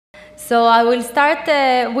So I will start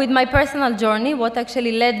with my personal journey, what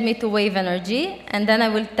actually led me to wave energy, and then I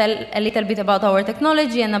will tell a little bit about our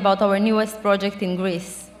technology and about our newest project in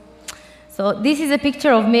Greece. So this is a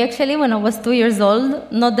picture of me actually when I was 2 years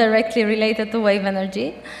old, not directly related to wave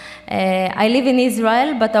energy. I live in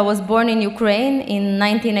Israel, but I was born in Ukraine in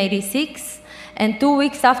 1986, and 2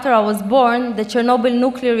 weeks after I was born, the Chernobyl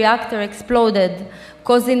nuclear reactor exploded,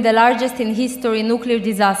 causing the largest in history nuclear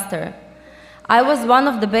disaster. I was one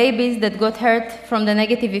of the babies that got hurt from the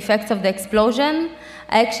negative effects of the explosion.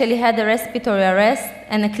 I actually had a respiratory arrest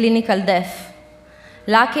and a clinical death.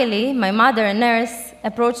 Luckily, my mother, a nurse,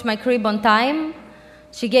 approached my crib on time.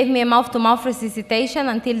 She gave me a mouth-to-mouth resuscitation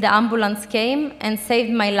until the ambulance came and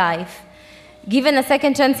saved my life. Given a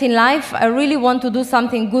second chance in life, I really want to do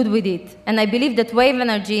something good with it, and I believe that wave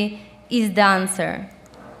energy is the answer.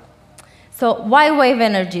 So why wave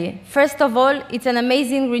energy? First of all, it's an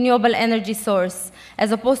amazing renewable energy source.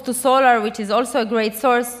 As opposed to solar, which is also a great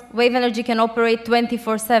source, wave energy can operate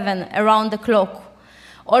 24/7, around the clock.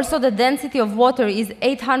 Also, the density of water is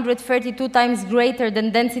 832 times greater than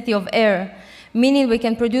density of air, meaning we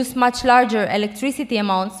can produce much larger electricity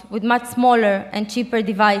amounts with much smaller and cheaper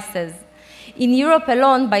devices. In Europe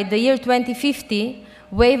alone, by the year 2050,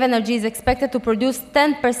 wave energy is expected to produce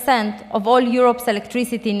 10% of all Europe's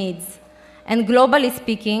electricity needs. And globally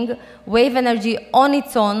speaking, wave energy on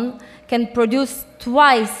its own can produce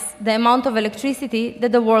twice the amount of electricity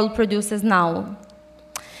that the world produces now.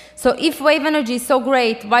 So if wave energy is so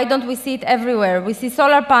great, why don't we see it everywhere? We see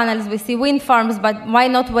solar panels, we see wind farms, but why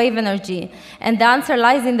not wave energy? And the answer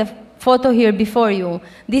lies in the photo here before you.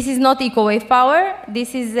 This is not eco-wave power.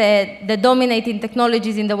 This is the dominating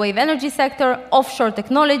technologies in the wave energy sector, offshore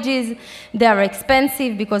technologies. They are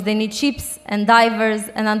expensive because they need ships and divers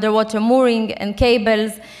and underwater mooring and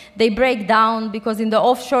cables. They break down because in the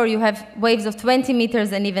offshore you have waves of 20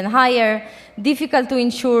 meters and even higher, difficult to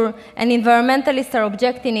insure, and environmentalists are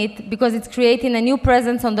objecting it because it's creating a new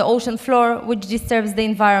presence on the ocean floor which disturbs the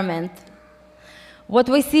environment. What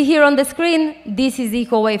we see here on the screen, this is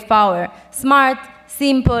eco-wave power. Smart,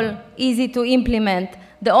 simple, easy to implement.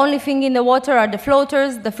 The only thing in the water are the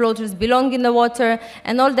floaters belong in the water,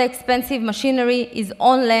 and all the expensive machinery is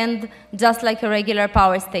on land, just like a regular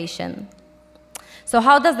power station. So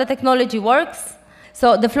how does the technology work?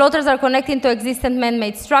 So the floaters are connecting to existing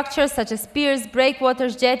man-made structures such as piers,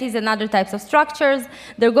 breakwaters, jetties, and other types of structures.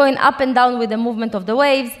 They're going up and down with the movement of the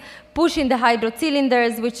waves, pushing the hydro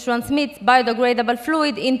cylinders, which transmits biodegradable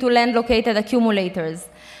fluid into land-located accumulators.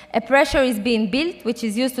 A pressure is being built, which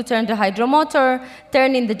is used to turn the hydromotor,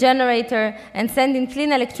 turning the generator, and sending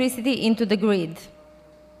clean electricity into the grid.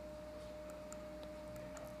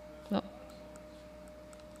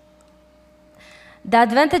 The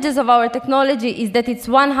advantages of our technology is that it's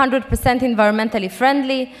 100% environmentally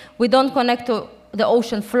friendly. We don't connect to the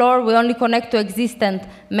ocean floor. We only connect to existent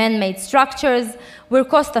man-made structures. We're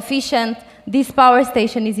cost efficient. This power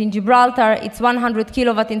station is in Gibraltar. It's 100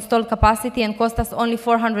 kilowatt installed capacity and cost us only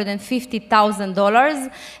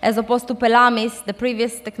 $450,000, as opposed to Pelamis, the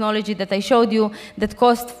previous technology that I showed you, that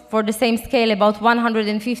cost for the same scale about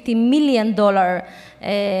 $150 million,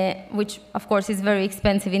 which of course is very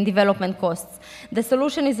expensive in development costs. The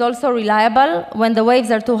solution is also reliable. When the waves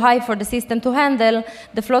are too high for the system to handle,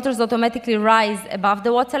 the floaters automatically rise above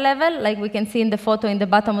the water level, like we can see in the photo in the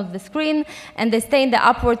bottom of the screen, and they stay in the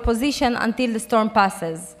upward position until the storm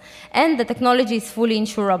passes. And the technology is fully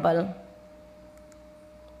insurable.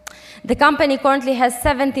 The company currently has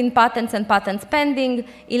 17 patents and patents pending,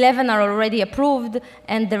 11 are already approved,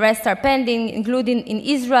 and the rest are pending, including in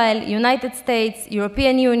Israel, United States,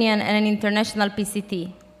 European Union, and an international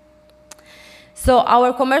PCT. So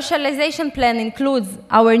our commercialization plan includes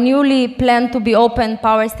our newly planned to be open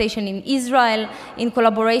power station in Israel in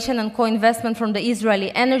collaboration and co-investment from the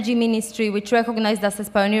Israeli Energy Ministry, which recognized us as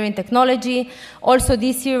pioneering technology. Also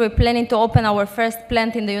this year, we're planning to open our first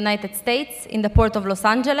plant in the United States in the port of Los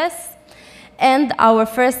Angeles. And our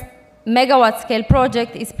first megawatt scale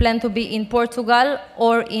project is planned to be in Portugal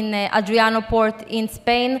or in Adriano port in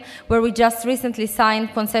Spain, where we just recently signed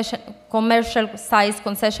commercial size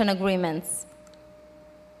concession agreements.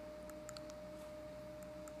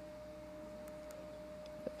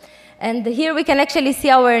 And here we can actually see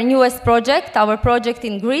our newest project, our project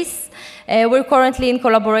in Greece. We're currently in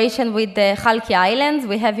collaboration with the Chalki Islands.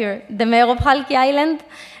 We have here the mayor of Chalki Island.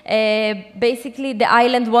 Basically, the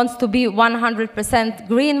island wants to be 100%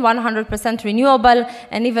 green, 100% renewable,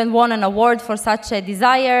 and even won an award for such a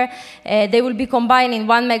desire. They will be combining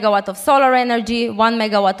 1 megawatt of solar energy, 1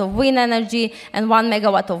 megawatt of wind energy, and 1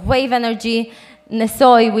 megawatt of wave energy.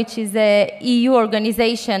 NESOI, which is a EU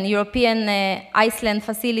organization, European Iceland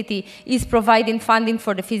facility, is providing funding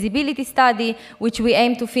for the feasibility study, which we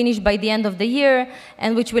aim to finish by the end of the year,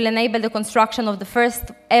 and which will enable the construction of the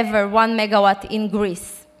first ever 1 megawatt in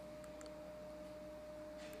Greece.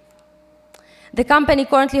 The company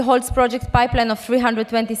currently holds project pipeline of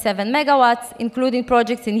 327 megawatts, including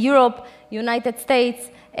projects in Europe, United States,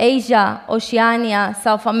 Asia, Oceania,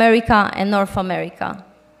 South America, and North America.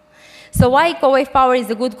 So why eco-wave power is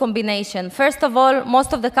a good combination? First of all,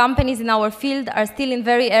 most of the companies in our field are still in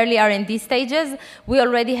very early R&D stages. We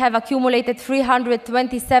already have accumulated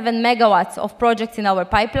 327 megawatts of projects in our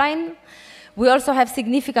pipeline. We also have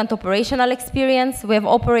significant operational experience. We have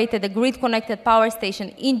operated a grid-connected power station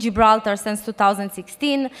in Gibraltar since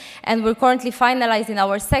 2016, and we're currently finalizing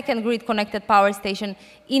our second grid-connected power station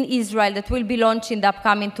in Israel that will be launched in the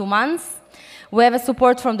upcoming 2 months. We have a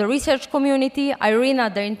support from the research community.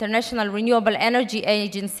 IRENA, the International Renewable Energy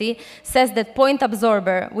Agency, says that point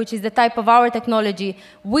absorber, which is the type of our technology,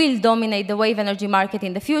 will dominate the wave energy market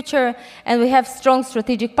in the future. And we have strong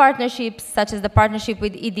strategic partnerships, such as the partnership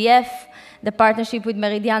with EDF, the partnership with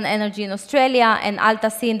Meridian Energy in Australia, and Alta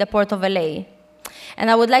Sea in the Port of LA. And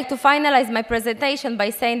I would like to finalize my presentation by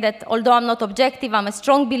saying that although I'm not objective, I'm a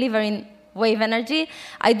strong believer in wave energy.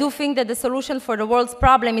 I do think that the solution for the world's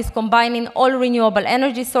problem is combining all renewable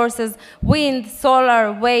energy sources, wind,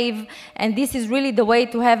 solar, wave, and this is really the way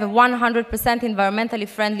to have a 100% environmentally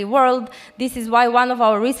friendly world. This is why one of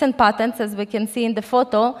our recent patents, as we can see in the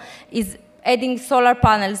photo, is adding solar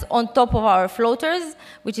panels on top of our floaters,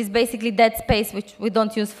 which is basically dead space which we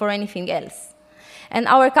don't use for anything else. And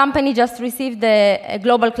our company just received the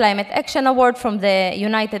Global Climate Action Award from the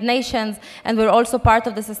United Nations, and we're also part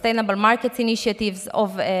of the Sustainable Markets Initiatives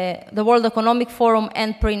of the World Economic Forum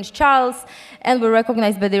and Prince Charles, and we're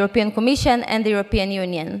recognized by the European Commission and the European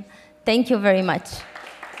Union. Thank you very much.